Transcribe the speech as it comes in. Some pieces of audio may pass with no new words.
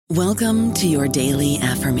Welcome to your daily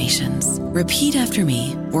affirmations. Repeat after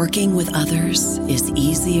me. Working with others is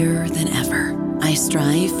easier than ever. I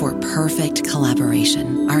strive for perfect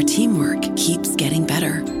collaboration. Our teamwork keeps getting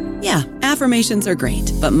better. Yeah, affirmations are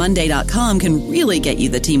great, but Monday.com can really get you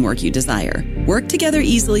the teamwork you desire. Work together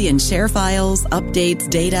easily and share files, updates,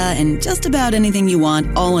 data, and just about anything you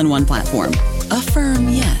want all in one platform. Affirm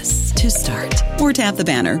yes to start, or tap the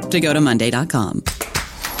banner to go to Monday.com.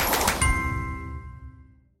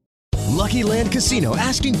 Lucky Land Casino,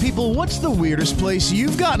 asking people, what's the weirdest place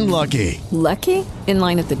you've gotten lucky? Lucky? In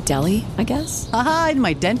line at the deli, I guess? Aha, in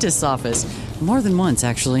my dentist's office. More than once,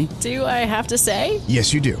 actually. Do I have to say?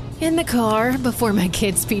 Yes, you do. In the car before my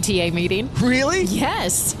kids' PTA meeting. Really?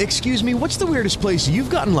 Yes. Excuse me, what's the weirdest place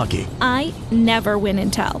you've gotten lucky? I never win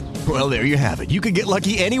and tell. Well, there you have it. You can get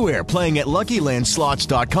lucky anywhere, playing at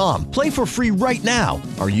LuckyLandSlots.com. Play for free right now.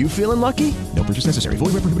 Are you feeling lucky? No purchase necessary.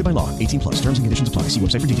 Void where prohibited by law. 18+. Terms and conditions apply. See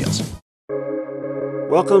website for details.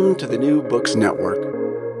 Welcome to the New Books Network.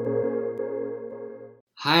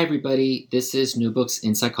 Hi, everybody. This is New Books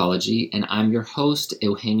in Psychology, and I'm your host,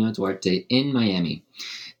 Eugenio Duarte, in Miami.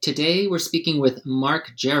 Today, we're speaking with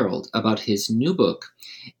Mark Gerald about his new book,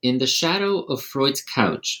 In the Shadow of Freud's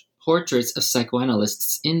Couch, Portraits of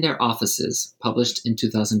Psychoanalysts in Their Offices, published in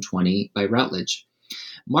 2020 by Routledge.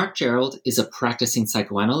 Mark Gerald is a practicing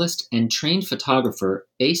psychoanalyst and trained photographer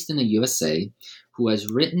based in the USA who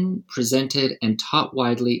has written, presented, and taught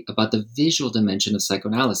widely about the visual dimension of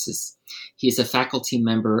psychoanalysis. He is a faculty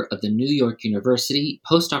member of the New York University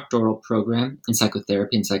postdoctoral program in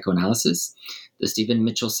psychotherapy and psychoanalysis, the Stephen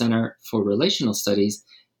Mitchell Center for Relational Studies,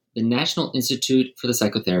 the National Institute for the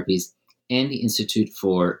Psychotherapies, and the Institute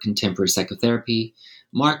for Contemporary Psychotherapy.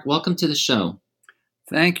 Mark, welcome to the show.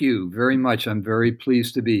 Thank you very much. I'm very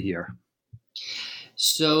pleased to be here.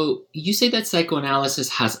 So you say that psychoanalysis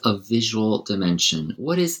has a visual dimension.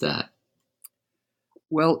 What is that?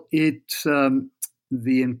 Well, it's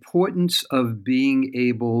the importance of being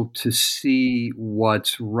able to see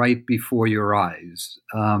what's right before your eyes.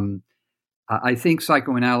 I think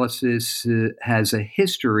psychoanalysis has a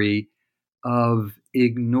history of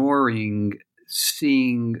ignoring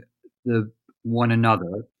seeing one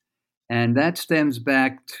another. And that stems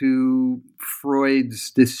back to Freud's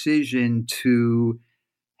decision to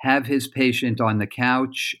have his patient on the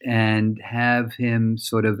couch and have him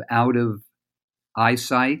sort of out of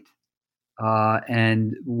eyesight,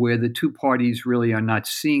 and where the two parties really are not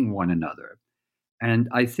seeing one another. And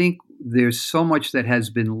I think there's so much that has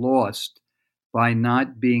been lost by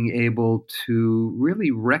not being able to really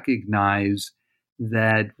recognize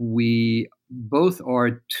that we both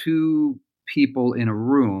are two people in a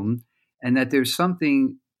room, and that there's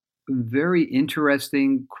something very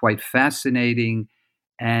interesting, quite fascinating,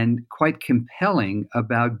 and quite compelling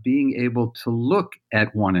about being able to look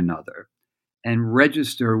at one another and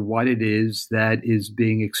register what it is that is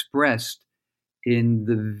being expressed in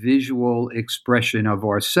the visual expression of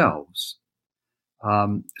ourselves.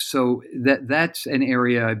 So that's an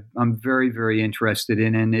area I'm very, very interested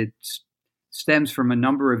in, and it stems from a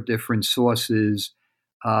number of different sources.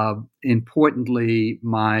 Importantly,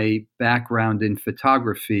 my background in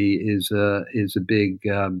photography is a big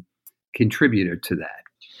contributor to that.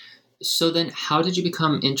 So then how did you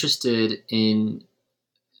become interested in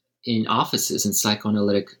offices and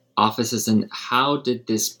psychoanalytic offices, and how did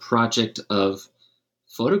this project of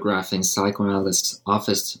photographing psychoanalysts'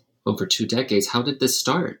 office over 2 decades, how did this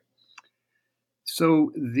start?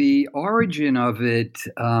 So the origin of it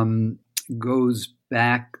goes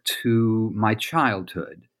back to my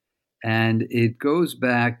childhood, and it goes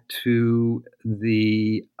back to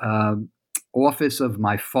the office of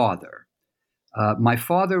my father. My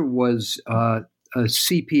father was a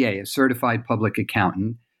CPA, a certified public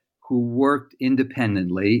accountant, who worked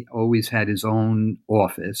independently, always had his own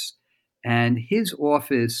office. And his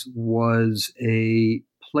office was a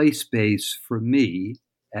play space for me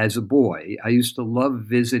as a boy. I used to love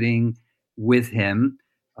visiting with him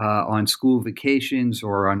on school vacations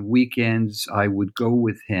or on weekends. I would go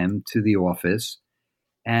with him to the office.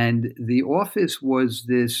 And the office was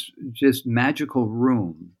this just magical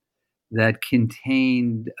room that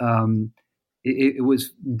contained, it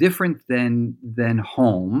was different than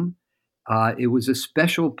home. It was a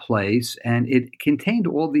special place, and it contained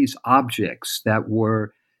all these objects that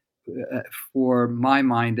were, for my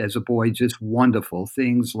mind as a boy, just wonderful.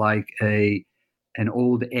 Things like an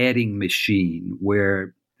old adding machine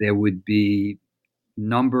where there would be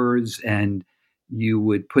numbers, and you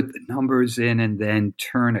would put the numbers in and then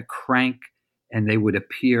turn a crank, and they would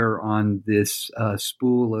appear on this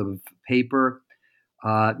spool of paper.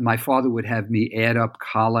 My father would have me add up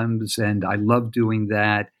columns, and I loved doing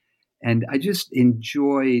that. And I just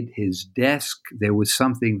enjoyed his desk. There was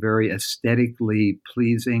something very aesthetically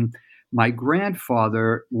pleasing. My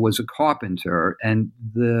grandfather was a carpenter, and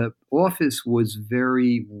the office was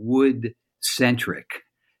very wood centric.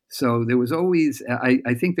 So there was always,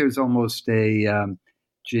 I think there's almost a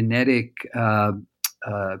genetic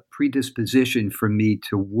predisposition for me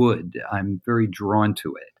to wood. I'm very drawn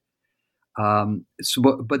to it.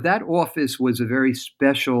 But that office was a very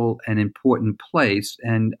special and important place,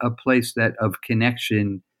 and a place that of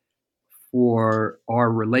connection for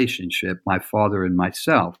our relationship, my father and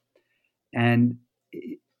myself. And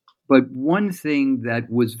but one thing that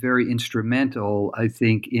was very instrumental, I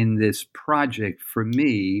think, in this project for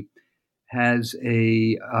me has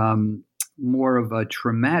a more of a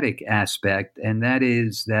traumatic aspect, and that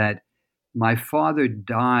is that my father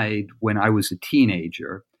died when I was a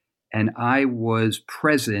teenager, and I was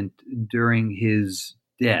present during his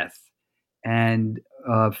death, and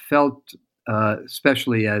felt,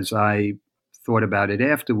 especially as I thought about it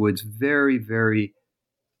afterwards, very, very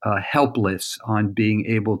helpless on being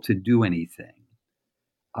able to do anything.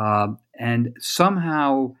 And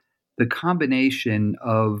somehow the combination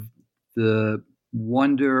of the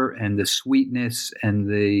wonder and the sweetness and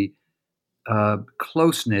the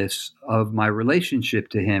closeness of my relationship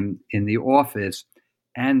to him in the office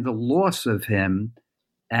and the loss of him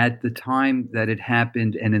at the time that it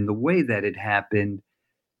happened and in the way that it happened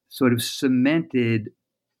sort of cemented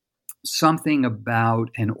something about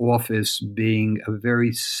an office being a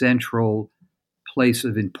very central place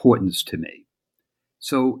of importance to me.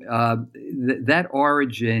 So that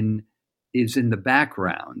origin is in the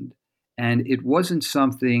background, and it wasn't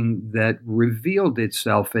something that revealed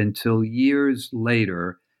itself until years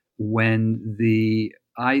later when the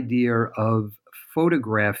idea of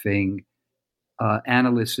photographing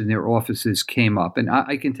analysts in their offices came up. And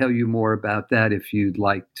I can tell you more about that if you'd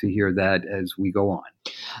like to hear that as we go on.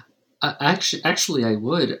 Actually, I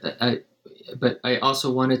would. But I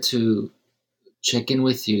also wanted to check in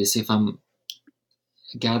with you to see if I'm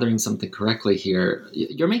gathering something correctly here.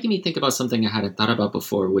 You're making me think about something I hadn't thought about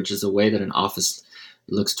before, which is the way that an office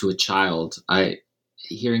looks to a child.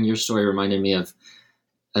 Hearing your story reminded me of,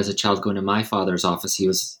 as a child, going to my father's office. He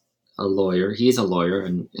was a lawyer. He's a lawyer,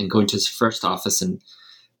 and going to his first office and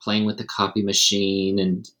playing with the copy machine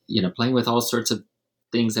and, playing with all sorts of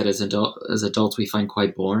things that as adults we find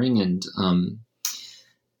quite boring and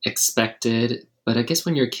expected. But I guess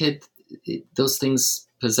when you're a kid, those things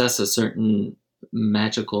possess a certain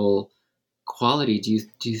magical quality.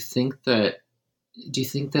 Do you think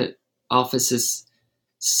that offices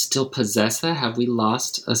still possess that? Have we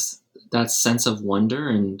lost that sense of wonder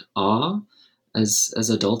and awe as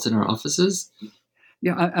adults in our offices?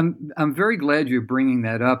 Yeah, I'm very glad you're bringing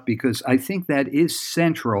that up, because I think that is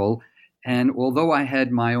central. And although I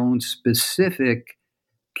had my own specific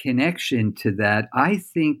connection to that, I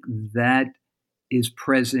think that is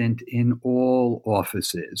present in all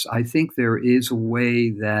offices. I think there is a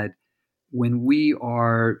way that when we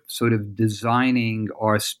are sort of designing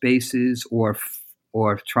our spaces or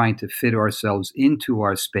trying to fit ourselves into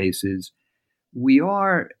our spaces, we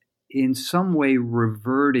are in some way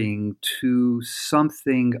reverting to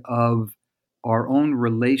something of our own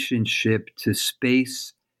relationship to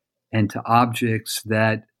space and to objects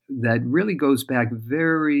that really goes back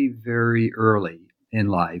very, very early in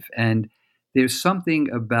life. And there's something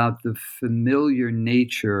about the familiar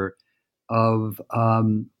nature of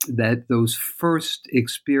that those first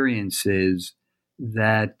experiences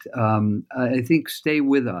that I think stay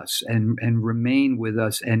with us and remain with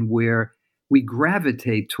us, and where we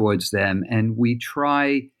gravitate towards them and we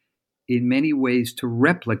try in many ways to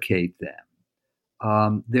replicate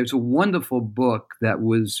them. There's a wonderful book that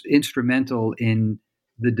was instrumental in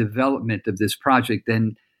the development of this project.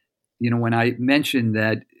 And, when I mentioned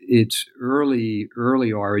that its early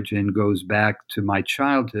origin goes back to my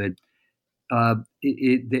childhood,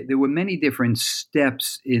 there were many different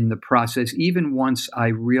steps in the process, even once I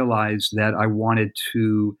realized that I wanted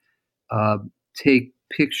to take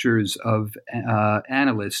pictures of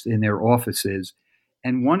analysts in their offices.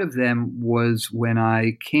 And one of them was when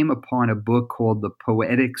I came upon a book called The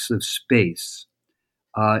Poetics of Space.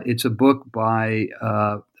 It's a book by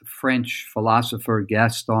French philosopher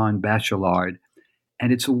Gaston Bachelard.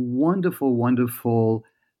 And it's a wonderful, wonderful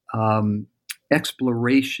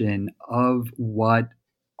exploration of what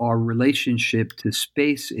our relationship to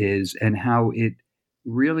space is and how it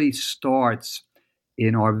really starts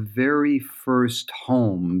in our very first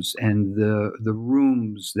homes and the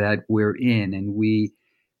rooms that we're in, and we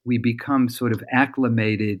become sort of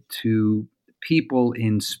acclimated to people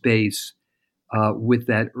in space with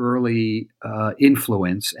that early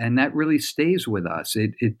influence, and that really stays with us.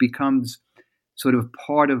 It becomes sort of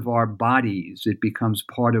part of our bodies. It becomes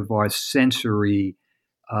part of our sensory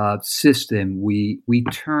system. We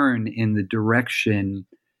turn in the direction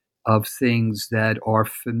of things that are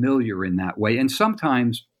familiar in that way. And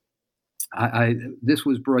sometimes this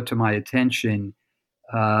was brought to my attention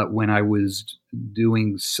when I was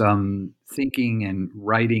doing some thinking and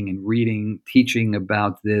writing and reading, teaching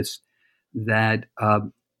about this, that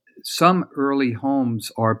some early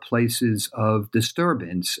homes are places of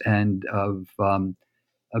disturbance and of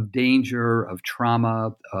danger, of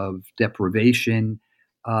trauma, of deprivation.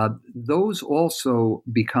 Those also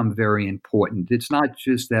become very important. It's not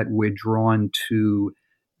just that we're drawn to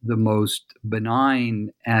the most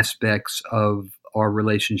benign aspects of our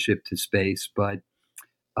relationship to space, but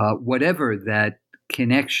whatever that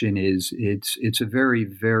connection is, it's a very,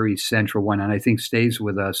 very central one, and I think stays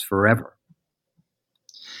with us forever.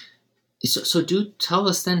 So do tell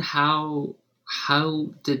us then, how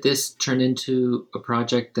did this turn into a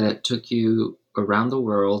project that took you around the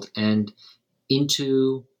world and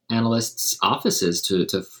into analysts' offices to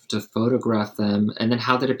photograph them, and then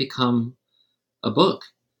how did it become a book?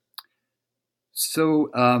 So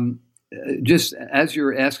just as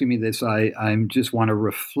you're asking me this, I just want to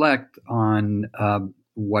reflect on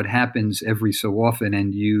what happens every so often,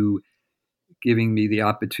 and you giving me the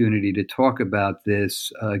opportunity to talk about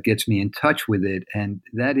this gets me in touch with it. And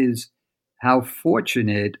that is how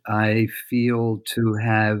fortunate I feel to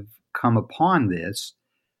have come upon this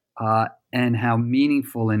and how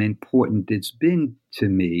meaningful and important it's been to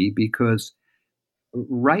me, because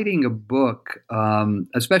writing a book,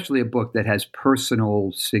 especially a book that has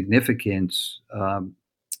personal significance,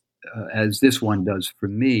 as this one does for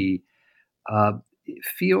me,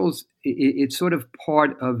 it's sort of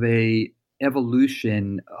part of a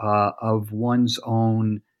evolution of one's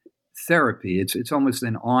own therapy. It's almost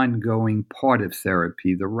an ongoing part of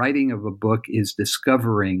therapy. The writing of a book is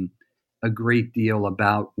discovering a great deal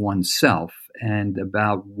about oneself and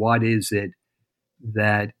about what is it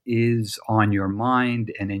that is on your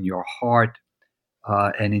mind and in your heart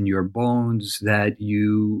and in your bones that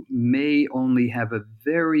you may only have a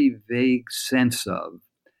very vague sense of,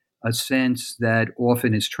 a sense that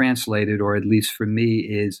often is translated, or at least for me,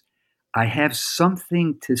 is I have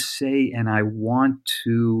something to say and I want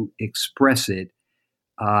to express it.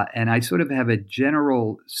 And I sort of have a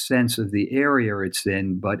general sense of the area it's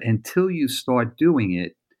in, but until you start doing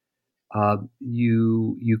it,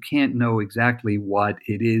 you can't know exactly what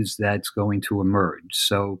it is that's going to emerge.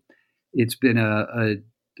 So it's been a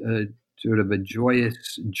sort of a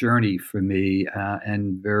joyous journey for me,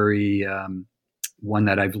 and very one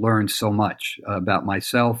that I've learned so much about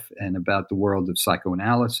myself and about the world of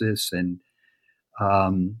psychoanalysis and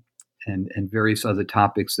various other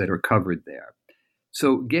topics that are covered there.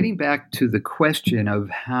 So getting back to the question of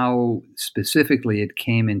how specifically it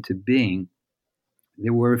came into being,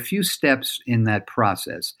 there were a few steps in that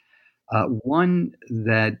process. One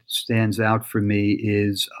that stands out for me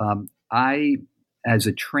is I, as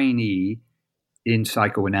a trainee in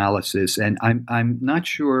psychoanalysis, and I'm not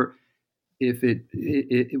sure if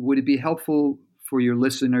it would it be helpful for your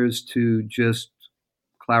listeners to just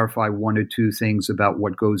clarify one or two things about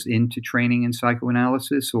what goes into training in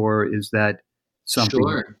psychoanalysis, or is that something?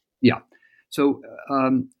 Sure. Yeah. So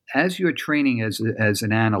as you're training as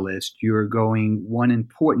an analyst, one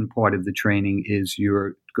important part of the training is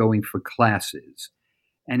you're going for classes.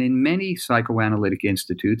 And in many psychoanalytic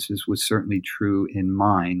institutes, this was certainly true in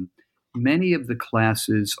mine, many of the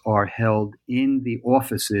classes are held in the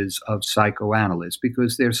offices of psychoanalysts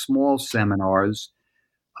because they're small seminars.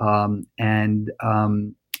 And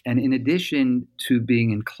in addition to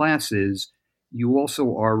being in classes, you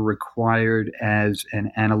also are required as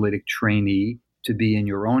an analytic trainee to be in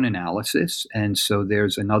your own analysis. And so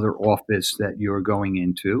there's another office that you're going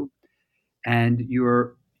into. And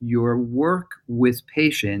your work with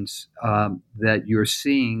patients that you're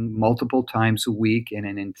seeing multiple times a week in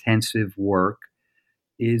an intensive work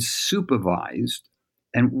is supervised.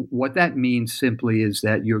 And what that means simply is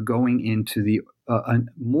that you're going into the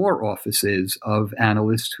more offices of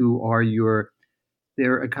analysts who are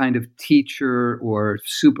they're a kind of teacher or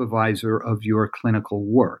supervisor of your clinical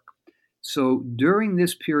work. So during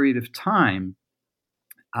this period of time,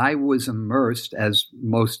 I was immersed, as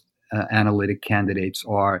most analytic candidates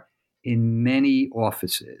are, in many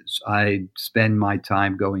offices. I spend my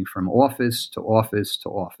time going from office to office to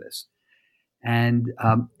office. And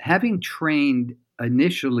having trained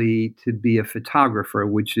initially to be a photographer,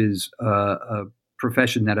 which is a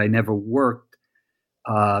profession that I never worked,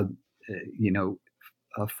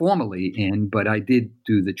 formally in, but I did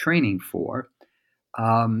do the training for.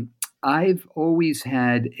 I've always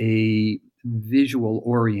had a visual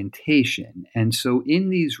orientation. And so in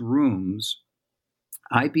these rooms,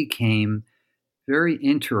 I became very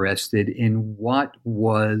interested in what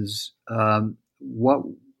was on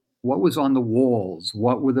the walls,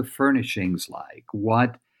 what were the furnishings like,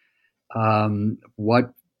 what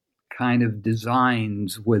kind of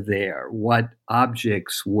designs were there, what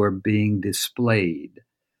objects were being displayed.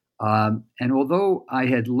 And although I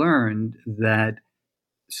had learned that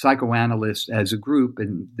psychoanalysts as a group,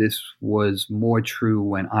 and this was more true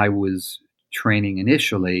when I was training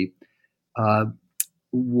initially,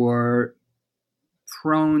 were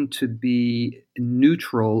prone to be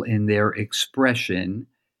neutral in their expression,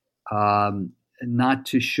 not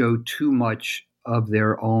to show too much of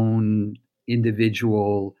their own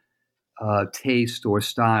individual taste or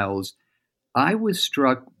styles. I was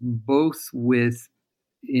struck both with,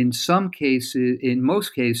 in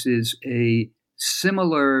most cases, a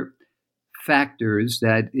similar factors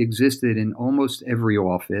that existed in almost every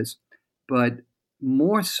office, but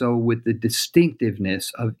more so with the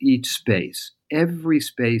distinctiveness of each space. Every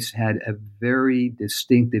space had a very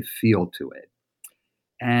distinctive feel to it.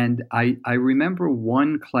 And I remember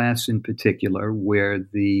one class in particular where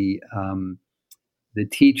the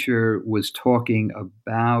teacher was talking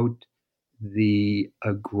about the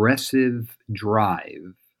aggressive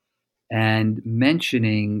drive and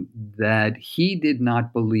mentioning that he did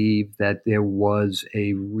not believe that there was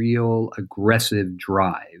a real aggressive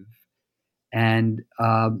drive. And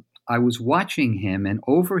I was watching him, and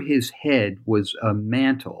over his head was a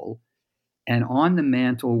mantle, and on the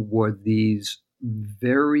mantle were these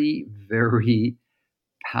very, very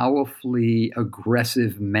powerfully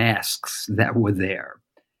aggressive masks that were there.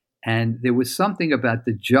 And there was something about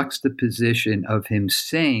the juxtaposition of him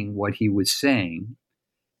saying what he was saying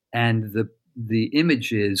and the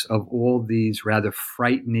images of all these rather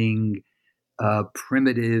frightening,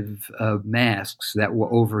 primitive masks that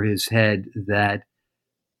were over his head that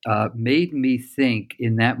made me think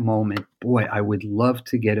in that moment, boy, I would love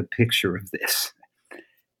to get a picture of this.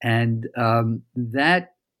 And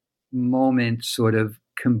that moment sort of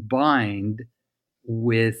combined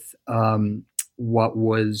with what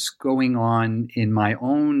was going on in my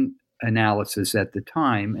own analysis at the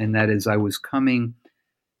time, and that is I was coming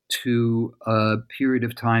to a period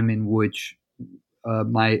of time in which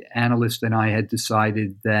my analyst and I had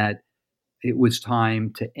decided that it was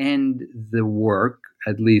time to end the work,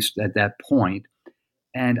 at least at that point.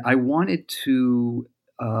 And I wanted to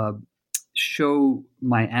show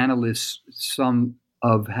my analysts some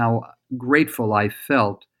of how grateful I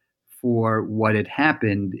felt for what had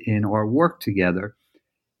happened in our work together.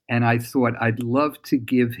 And I thought I'd love to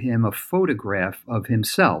give him a photograph of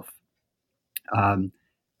himself.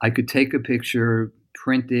 I could take a picture,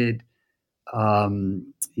 print it,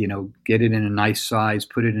 get it in a nice size,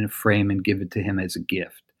 put it in a frame, and give it to him as a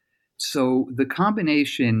gift. So the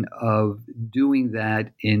combination of doing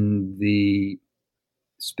that in the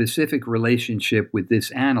specific relationship with this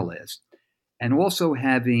analyst, and also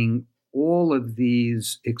having all of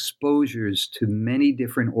these exposures to many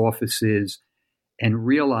different offices and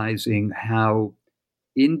realizing how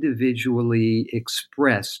individually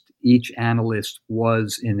expressed each analyst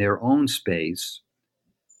was in their own space,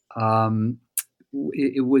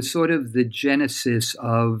 it was sort of the genesis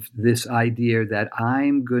of this idea that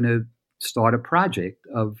I'm going to start a project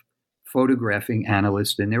of photographing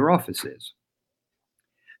analysts in their offices.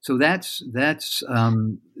 So that's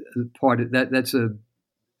part of that. That's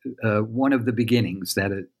one of the beginnings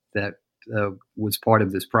that was part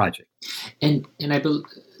of this project. And I believe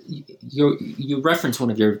you reference one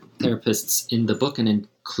of your therapists in the book and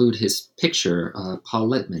include his picture, Paul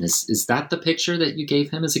Littman. Is that the picture that you gave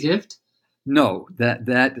him as a gift? No, that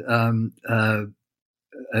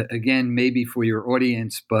again, maybe for your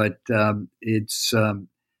audience, but it's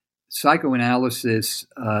psychoanalysis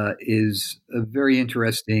is a very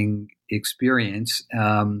interesting experience.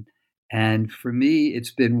 And for me,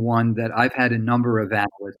 it's been one that I've had a number of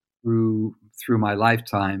analysts through my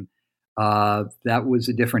lifetime. That was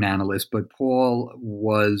a different analyst, but Paul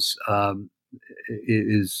is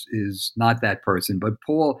not that person. But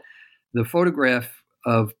Paul, the photograph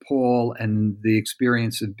of Paul and the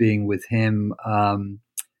experience of being with him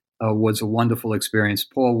was a wonderful experience.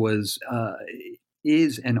 Paul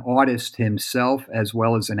is an artist himself as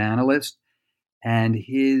well as an analyst, and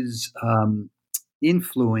his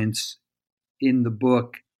influence in the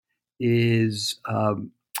book is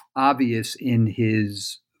obvious in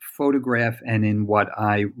his photograph and in what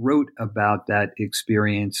I wrote about that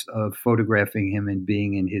experience of photographing him and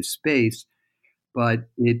being in his space. but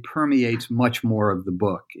it permeates much more of the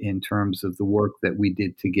book in terms of the work that we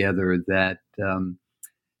did together. That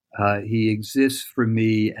he exists for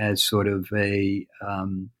me as sort of a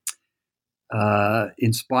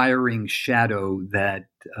inspiring shadow that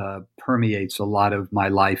permeates a lot of my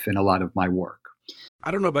life and a lot of my work. I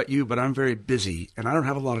don't know about you, but I'm very busy and I don't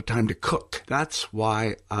have a lot of time to cook. That's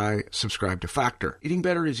why I subscribe to Factor. Eating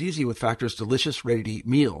better is easy with Factor's delicious, ready-to-eat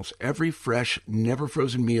meals. Every fresh, never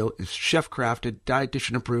frozen meal is chef-crafted,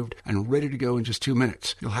 dietitian approved, and ready to go in just 2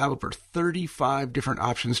 minutes. You'll have over 35 different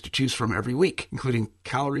options to choose from every week, including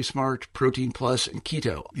Calorie Smart, Protein Plus, and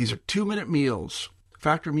Keto. These are 2-minute meals.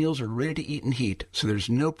 Factor meals are ready to eat and heat, so there's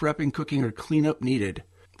no prepping, cooking, or cleanup needed.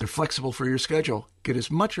 They're flexible for your schedule. Get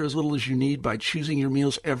as much or as little as you need by choosing your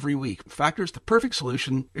meals every week. Factor is the perfect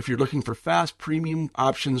solution if you're looking for fast, premium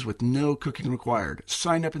options with no cooking required.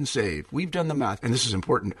 Sign up and save. We've done the math, and this is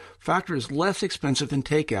important. Factor is less expensive than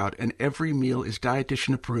takeout, and every meal is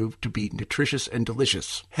dietitian approved to be nutritious and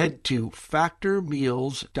delicious. Head to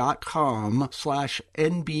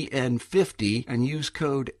factormeals.com/NBN50 and use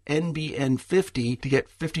code NBN50 to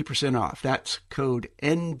get 50% off. That's code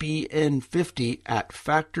NBN50 at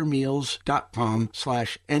factormeals.com/NBN50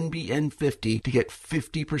 to get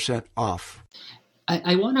 50% off.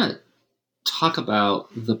 I want to talk about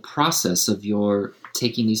the process of your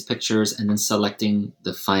taking these pictures and then selecting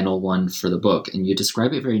the final one for the book. And you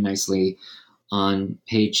describe it very nicely on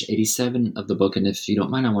page 87 of the book. And if you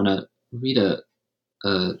don't mind, I want to read a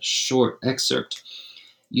short excerpt.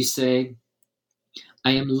 You say,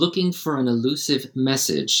 "I am looking for an elusive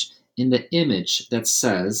message in the image that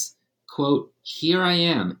says, quote, 'Here I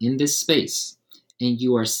am in this space, and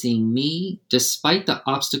you are seeing me despite the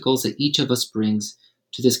obstacles that each of us brings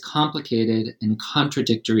to this complicated and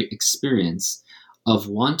contradictory experience of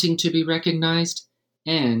wanting to be recognized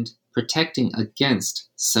and protecting against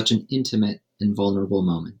such an intimate and vulnerable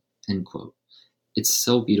moment,' end quote." It's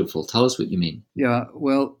so beautiful. Tell us what you mean. Yeah,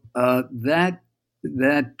 well, that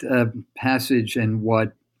passage and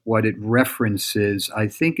what it references, I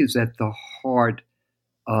think, is at the heart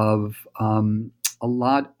of a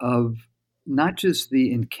lot of not just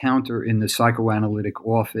the encounter in the psychoanalytic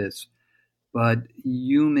office, but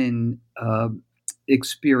human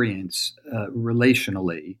experience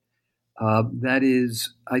relationally. That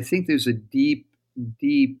is, I think there's a deep,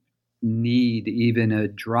 deep need, even a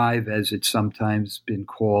drive, as it's sometimes been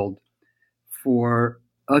called, for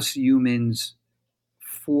us humans,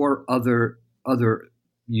 for other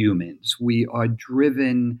humans. We are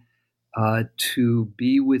driven to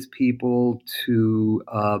be with people, to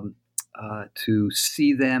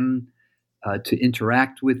see them, to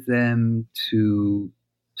interact with them, to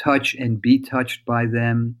touch and be touched by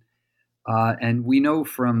them. And we know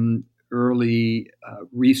from early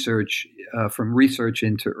research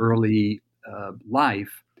into early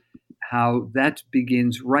life, how that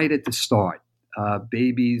begins right at the start.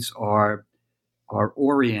 Babies are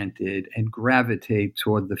oriented and gravitate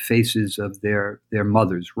toward the faces of their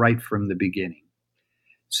mothers right from the beginning.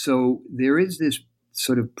 So there is this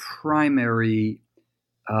sort of primary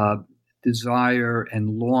desire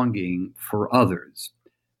and longing for others.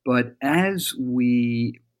 But as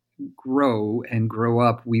we grow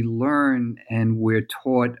up, we learn and we're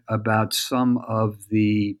taught about some of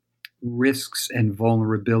the risks and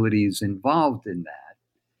vulnerabilities involved in that.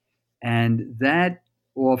 And that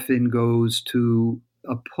often goes to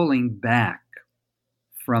a pulling back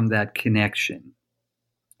from that connection.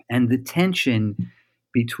 And the tension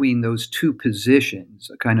between those two positions,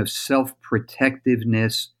 a kind of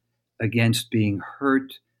self-protectiveness against being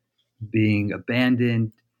hurt, being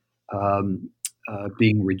abandoned,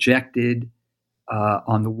 being rejected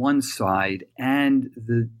on the one side, and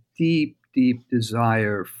the deep, deep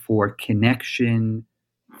desire for connection,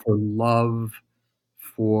 for love,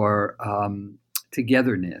 for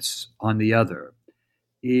togetherness on the other,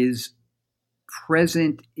 is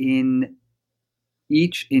present in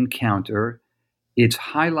each encounter. It's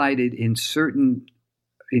highlighted in certain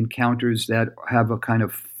encounters that have a kind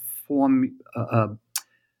of a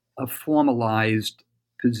formalized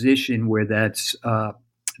position where that's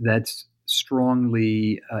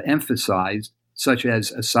strongly emphasized, such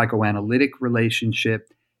as a psychoanalytic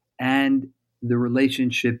relationship and the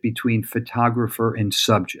relationship between photographer and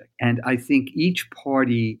subject. And I think each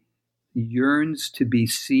party yearns to be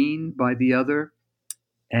seen by the other,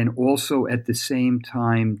 and also at the same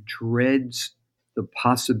time dreads the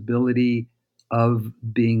possibility of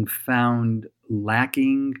being found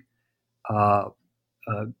lacking,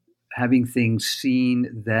 having things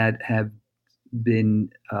seen that have been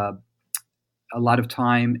a lot of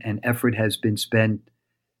time and effort has been spent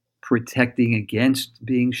protecting against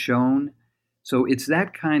being shown. So it's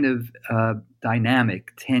that kind of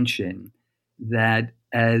dynamic tension that,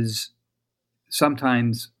 as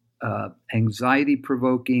sometimes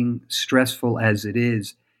anxiety-provoking, stressful as it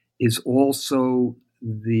is also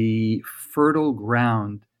the fertile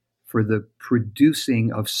ground for the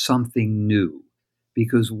producing of something new.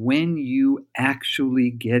 Because when you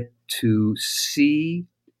actually get to see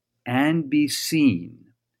and be seen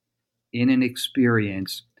in an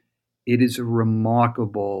experience, it is a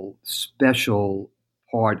remarkable, special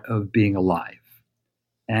part of being alive.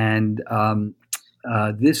 And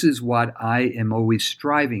this is what I am always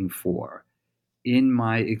striving for in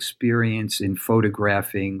my experience in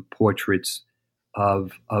photographing portraits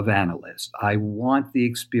of analysts. I want the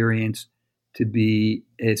experience to be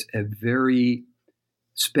a very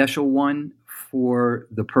special one for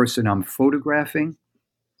the person I'm photographing,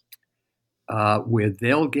 where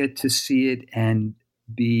they'll get to see it and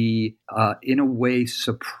be, in a way,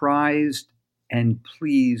 surprised and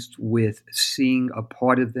pleased with seeing a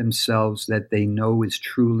part of themselves that they know is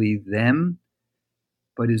truly them,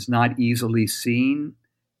 but is not easily seen.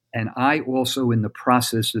 And I also, in the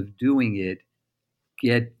process of doing it,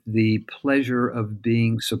 get the pleasure of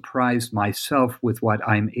being surprised myself with what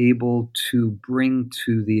I'm able to bring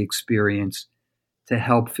to the experience to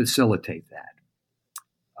help facilitate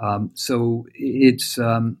that. So it's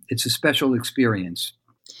a special experience.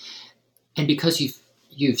 And because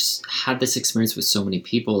you've had this experience with so many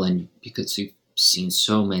people, and because you've seen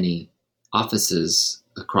so many offices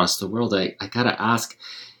across the world, I gotta ask: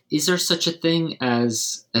 is there such a thing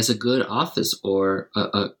as a good office, or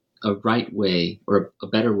a right way, or a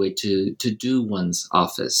better way to do one's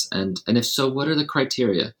office? And if so, what are the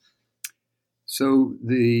criteria? So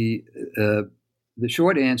the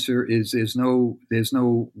short answer is there's no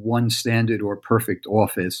one standard or perfect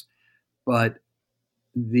office, but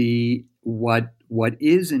what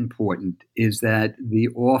is important is that the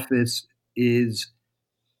office is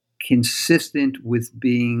consistent with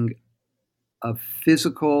being a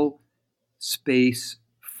physical space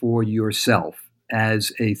for yourself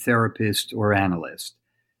as a therapist or analyst.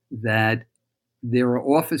 That there are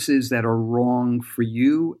offices that are wrong for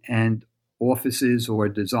you, and offices or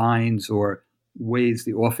designs or ways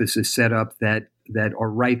the office is set up that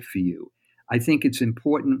are right for you. I think it's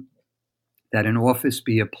important that an office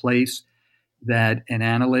be a place that an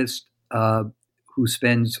analyst who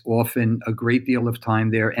spends often a great deal of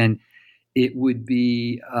time there, and it would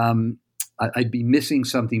be, I'd be missing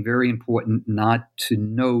something very important not to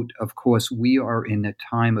note. Of course, we are in a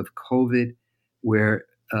time of COVID where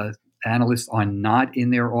analysts are not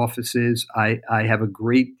in their offices. I have a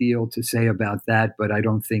great deal to say about that, but I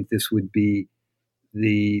don't think this would be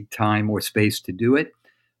the time or space to do it.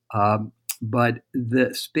 But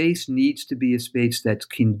the space needs to be a space that's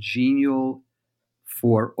congenial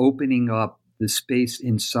for opening up the space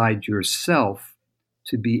inside yourself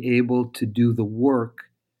to be able to do the work,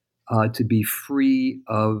 to be free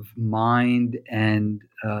of mind and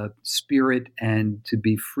spirit, and to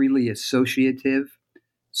be freely associative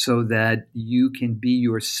so that you can be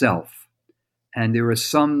yourself. And there are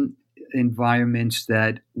some environments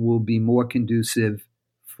that will be more conducive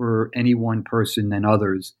for any one person than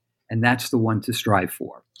others, and that's the one to strive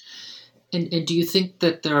for. And do you think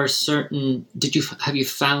that there are have you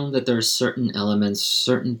found that there are certain elements,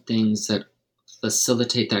 certain things that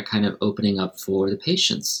facilitate that kind of opening up for the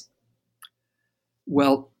patients?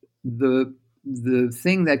 Well, the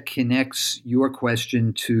thing that connects your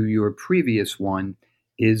question to your previous one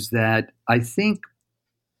is that I think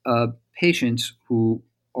patients who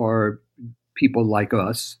are people like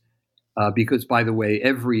us, because, by the way,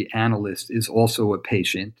 every analyst is also a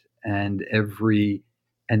patient, and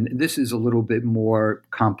this is a little bit more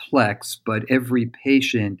complex, but every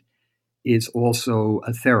patient is also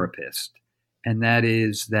a therapist. And that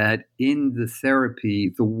is that in the therapy,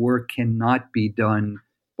 the work cannot be done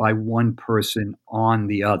by one person on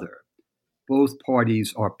the other. Both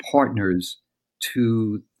parties are partners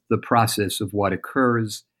to the process of what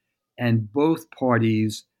occurs, and both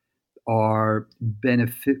parties are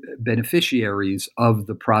beneficiaries of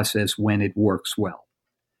the process when it works well.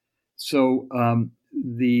 So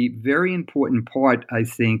the very important part, I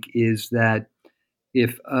think, is that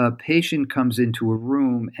if a patient comes into a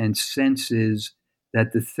room and senses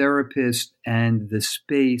that the therapist and the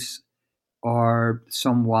space are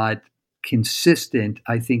somewhat consistent,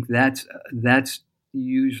 I think that's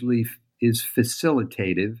usually is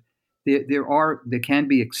facilitative. There can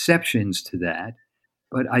be exceptions to that,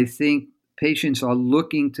 but I think patients are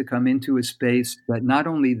looking to come into a space that not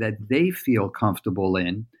only that they feel comfortable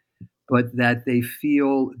in, but that they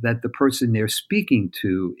feel that the person they're speaking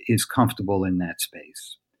to is comfortable in that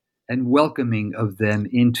space. and welcoming of them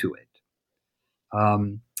into it.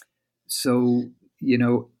 So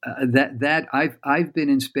that I've been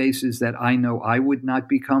in spaces that I know I would not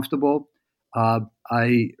be comfortable.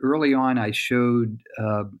 Early on I showed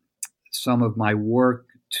some of my work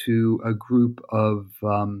to a group of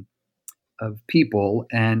people,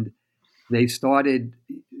 and they started.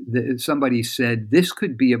 Somebody said this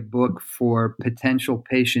could be a book for potential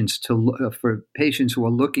patients for patients who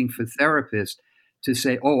are looking for therapists to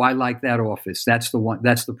say, "Oh, I like that office. That's the one.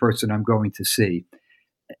 That's the person I'm going to see."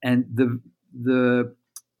 And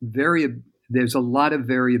there's a lot of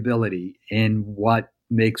variability in what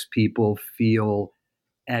makes people feel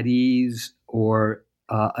at ease or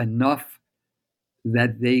enough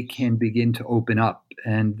that they can begin to open up,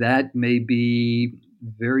 and that may be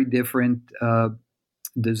very different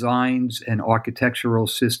designs and architectural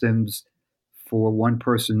systems for one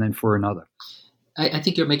person than for another. I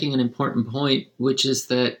think you're making an important point, which is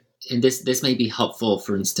that, and this may be helpful,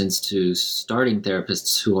 for instance, to starting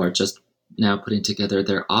therapists who are just now putting together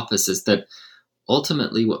their offices, that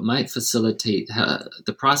ultimately what might facilitate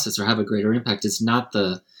the process or have a greater impact is not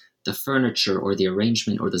the furniture or the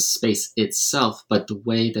arrangement or the space itself, but the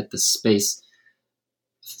way that the space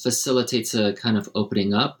facilitates a kind of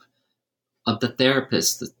opening up of the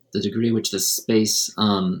therapist, the degree in which the space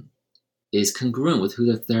is congruent with who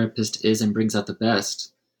the therapist is and brings out the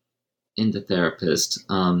best in the therapist.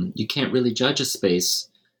 You can't really judge a space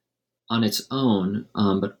on its own,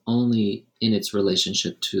 but only in its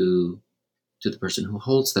relationship to the person who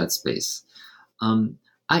holds that space.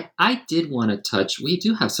 I did want to touch, we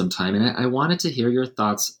do have some time, and I wanted to hear your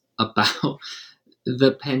thoughts about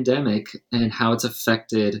the pandemic and how it's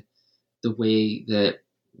affected the way that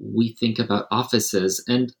we think about offices.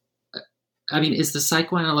 And I mean, is the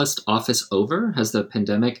psychoanalyst office over? Has the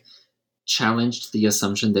pandemic challenged the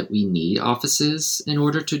assumption that we need offices in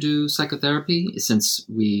order to do psychotherapy, since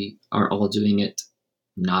we are all doing it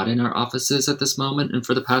not in our offices at this moment and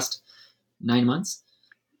for the past 9 months?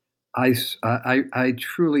 I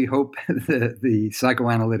truly hope that the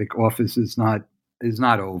psychoanalytic office is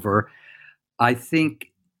not over. I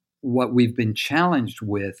think what we've been challenged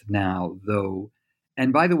with now, though,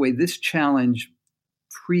 and by the way, this challenge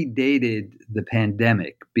predated the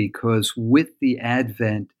pandemic, because with the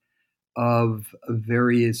advent of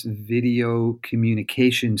various video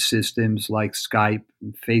communication systems like Skype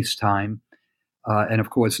and FaceTime, and of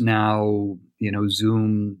course now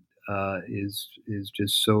Zoom is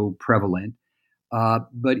just so prevalent.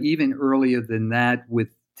 But even earlier than that, with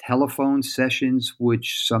telephone sessions,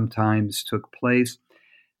 which sometimes took place,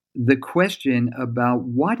 the question about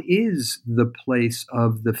what is the place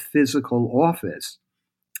of the physical office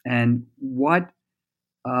and what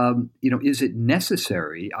is it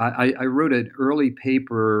necessary? I wrote an early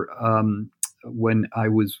paper when I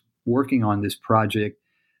was working on this project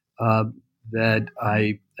that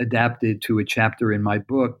I adapted to a chapter in my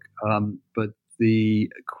book, but the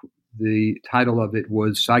title of it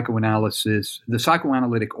was Psychoanalysis, the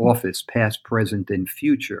Psychoanalytic Office, Past, Present, and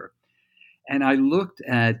Future. And I looked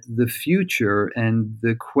at the future and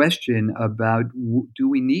the question about, do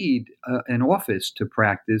we need an office to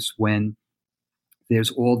practice when there's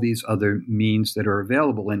all these other means that are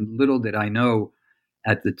available? And little did I know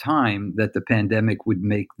at the time that the pandemic would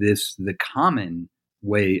make this the common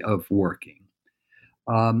way of working.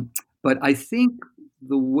 But I think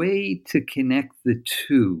the way to connect the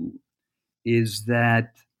two is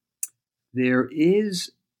that there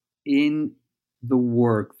is in the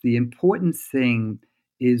work, the important thing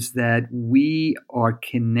is that we are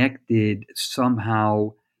connected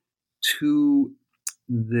somehow to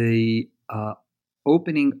the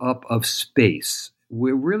opening up of space.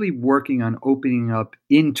 We're really working on opening up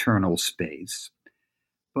internal space,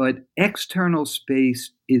 but external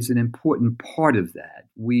space is an important part of that.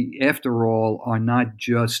 We, after all, are not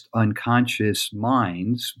just unconscious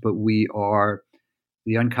minds, but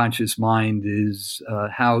the unconscious mind is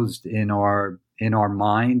housed in our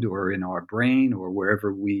mind or in our brain or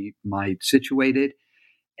wherever we might situate it.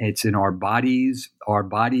 It's in our bodies. Our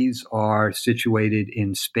bodies are situated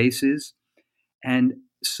in spaces. And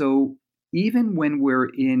so even when we're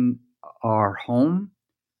in our home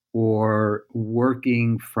or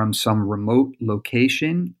working from some remote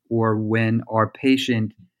location, or when our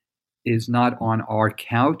patient is not on our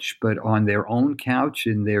couch, but on their own couch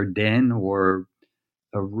in their den or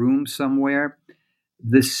a room somewhere,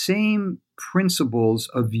 the same principles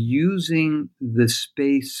of using the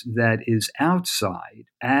space that is outside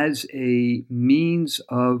as a means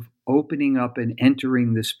of opening up and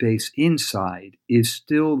entering the space inside is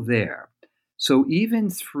still there. So even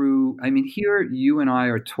through, here you and I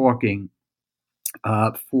are talking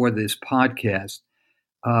for this podcast.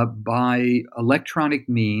 By electronic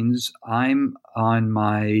means, I'm on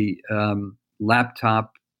my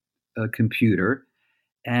laptop computer,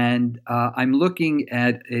 and I'm looking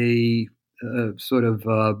at a sort of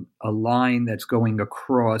a line that's going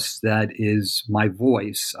across that is my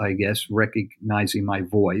voice, I guess, recognizing my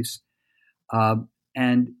voice.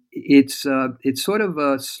 And it's sort of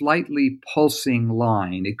a slightly pulsing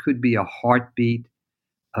line. It could be a heartbeat.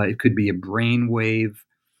 It could be a brain wave.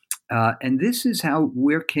 And this is how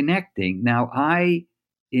we're connecting. Now, I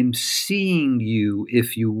am seeing you,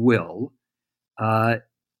 if you will,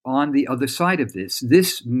 on the other side of this.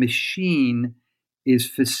 This machine is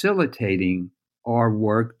facilitating our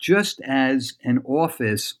work just as an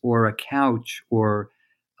office or a couch or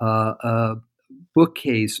a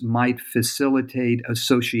bookcase might facilitate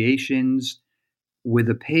associations with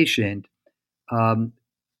a patient.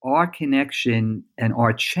 Our connection and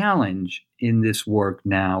our challenge in this work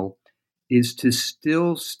now is to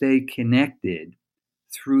still stay connected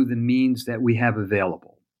through the means that we have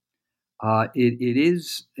available. It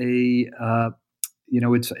is it's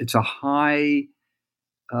a high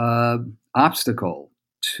obstacle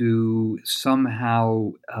to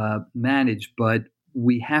somehow manage, but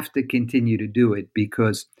we have to continue to do it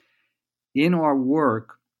because in our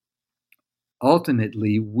work,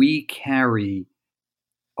 ultimately, we carry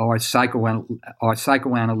our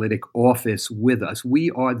psychoanalytic office with us. We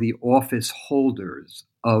are the office holders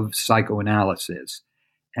of psychoanalysis.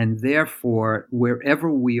 And therefore, wherever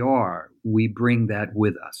we are, we bring that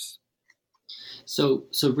with us. So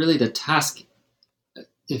really the task,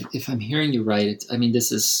 if I'm hearing you right,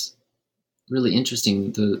 this is really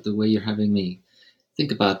interesting, the way you're having me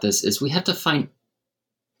think about this, is we have to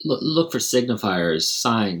look for signifiers,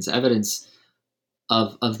 signs, evidence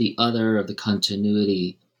of the other, of the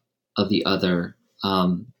continuity of the other,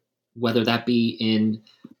 whether that be in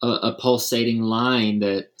a pulsating line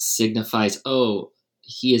that signifies, oh,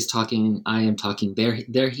 he is talking, I am talking,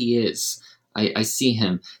 there he is, I see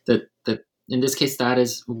him. That in this case, that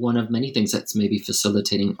is one of many things that's maybe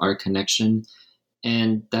facilitating our connection.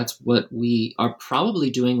 And that's what we are probably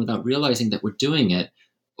doing without realizing that we're doing it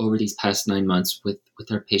over these past 9 months with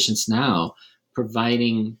our patients now,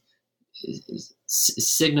 providing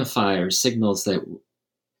signifiers, signals that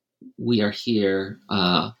we are here,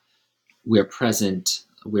 we are present,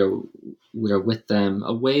 we are with them,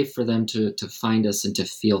 a way for them to find us and to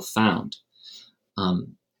feel found.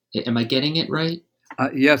 Am I getting it right?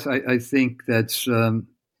 Yes, I think that's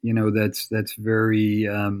that's very.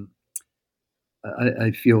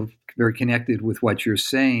 I feel very connected with what you're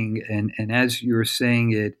saying, and as you're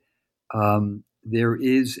saying it, there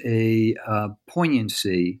is a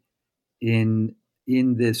poignancy in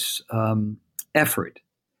this effort.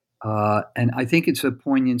 And I think it's a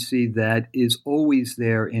poignancy that is always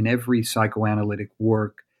there in every psychoanalytic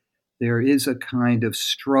work. There is a kind of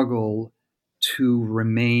struggle to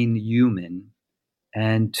remain human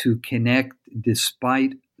and to connect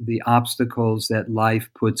despite the obstacles that life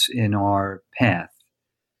puts in our path.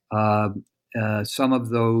 Some of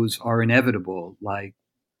those are inevitable, like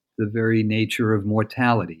the very nature of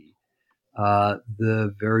mortality,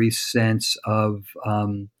 the very sense of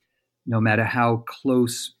no matter how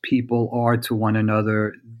close people are to one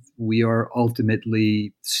another, we are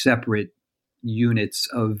ultimately separate units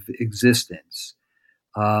of existence.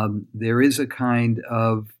 There is a kind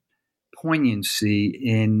of poignancy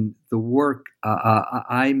in the work.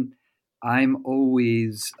 I'm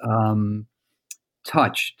always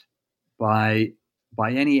touched by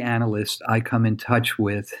any analyst I come in touch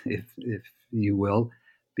with, if you will,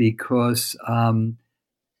 because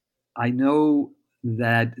I know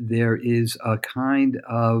that there is a kind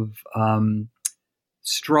of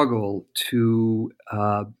struggle to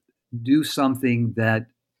do something that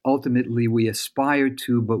ultimately we aspire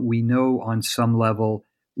to, but we know on some level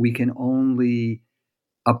we can only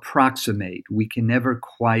approximate. We can never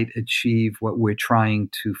quite achieve what we're trying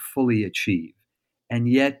to fully achieve. And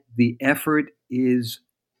yet the effort is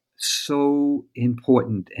so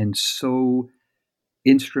important and so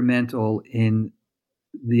instrumental in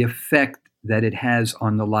the effect that it has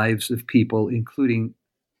on the lives of people, including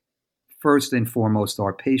first and foremost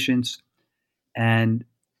our patients, and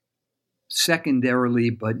secondarily,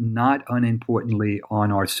 but not unimportantly,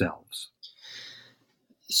 on ourselves.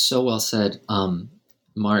 So well said,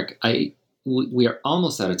 Mark. We are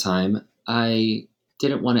almost out of time. I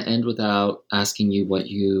didn't want to end without asking you what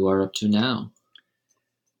you are up to now.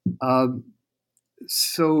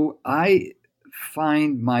 So I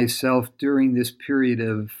find myself during this period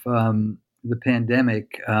of the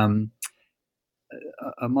pandemic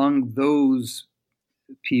among those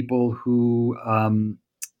people who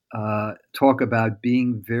talk about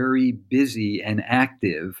being very busy and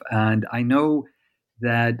active. And I know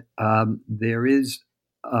that there is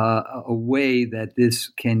a way that this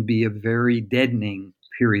can be a very deadening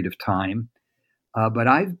period of time. But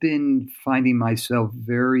I've been finding myself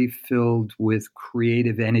very filled with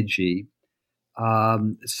creative energy.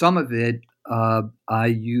 Some of it I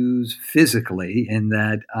use physically, in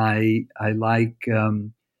that I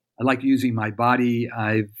like using my body.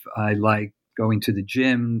 I like going to the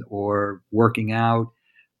gym or working out.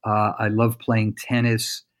 I love playing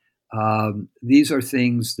tennis. These are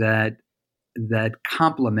things that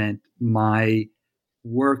complement my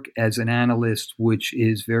work as an analyst, which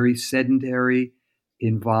is very sedentary,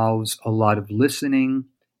 involves a lot of listening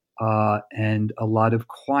and a lot of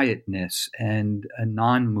quietness and a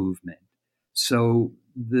non-movement. So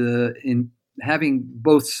in having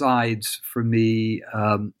both sides for me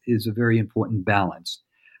is a very important balance.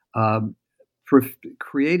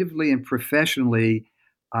 Creatively and professionally,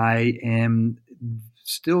 I am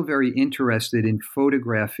still very interested in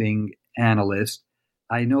photographing analysts.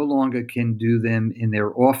 I no longer can do them in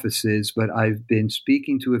their offices, but I've been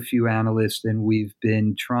speaking to a few analysts, and we've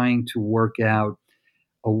been trying to work out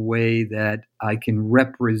a way that I can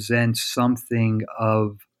represent something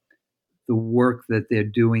of the work that they're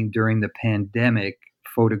doing during the pandemic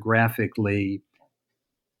photographically,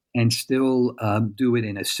 and still do it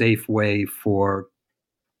in a safe way for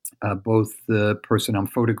both the person I'm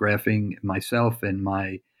photographing, myself, and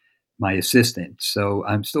my assistant. So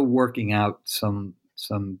I'm still working out some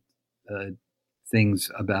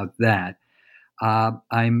things about that.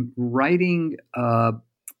 I'm writing an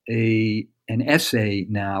essay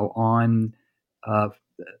now on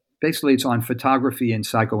basically it's on photography and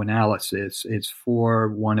psychoanalysis. It's for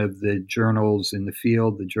one of the journals in the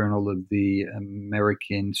field, the Journal of the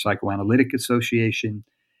American Psychoanalytic Association,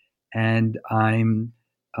 and I'm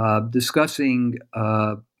discussing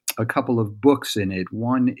a couple of books in it.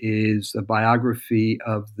 One is a biography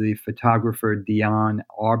of the photographer Diane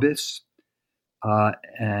Arbus,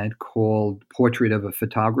 and called Portrait of a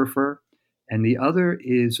Photographer. And the other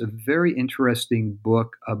is a very interesting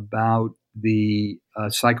book about the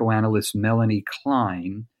psychoanalyst Melanie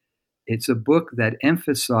Klein. It's a book that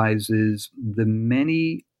emphasizes the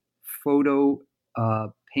many photo,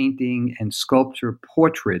 painting, and sculpture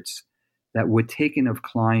portraits that were taken of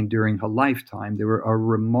Klein during her lifetime. There were a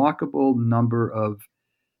remarkable number of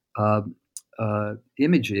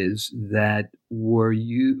images that were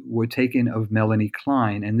taken of Melanie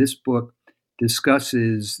Klein, and this book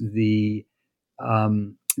discusses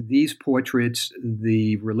these portraits,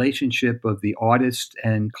 the relationship of the artist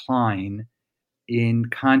and Klein in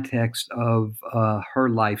context of her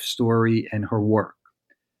life story and her work.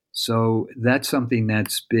 So that's something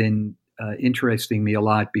that's been interesting me a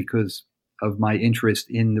lot because of my interest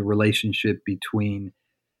in the relationship between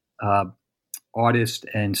artist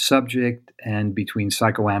and subject, and between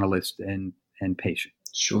psychoanalyst and patient.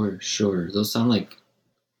 Sure. Those sound like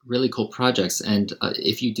really cool projects. And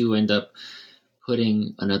if you do end up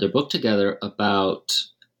putting another book together about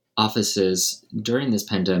offices during this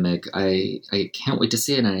pandemic, I can't wait to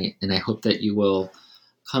see it, and I hope that you will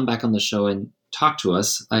come back on the show and talk to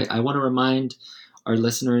us. I want to remind our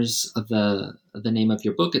listeners of the name of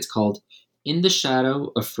your book. It's called In the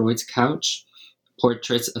Shadow of Freud's Couch,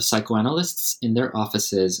 Portraits of Psychoanalysts in Their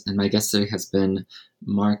Offices. And my guest today has been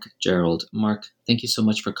Mark Gerald. Mark, thank you so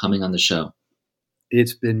much for coming on the show.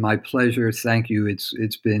 It's been my pleasure. Thank you.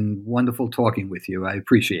 It's been wonderful talking with you. I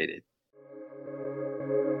appreciate it.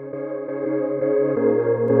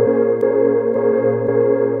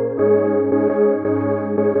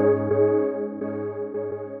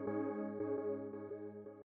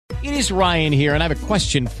 It is Ryan here, and I have a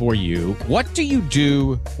question for you. What do you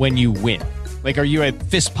do when you win? Like, are you a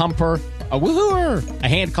fist pumper, a woohooer, a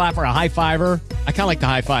hand clapper, a high fiver? I kind of like the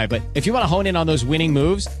high five, but if you want to hone in on those winning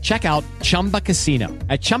moves, check out Chumba Casino.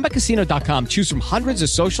 At ChumbaCasino.com, choose from hundreds of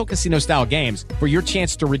social casino-style games for your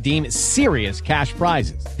chance to redeem serious cash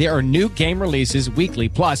prizes. There are new game releases weekly,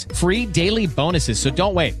 plus free daily bonuses. So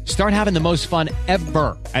don't wait. Start having the most fun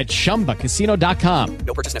ever at ChumbaCasino.com.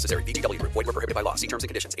 No purchase necessary. VGW Group. Void where prohibited by law. See terms and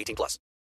conditions. 18+.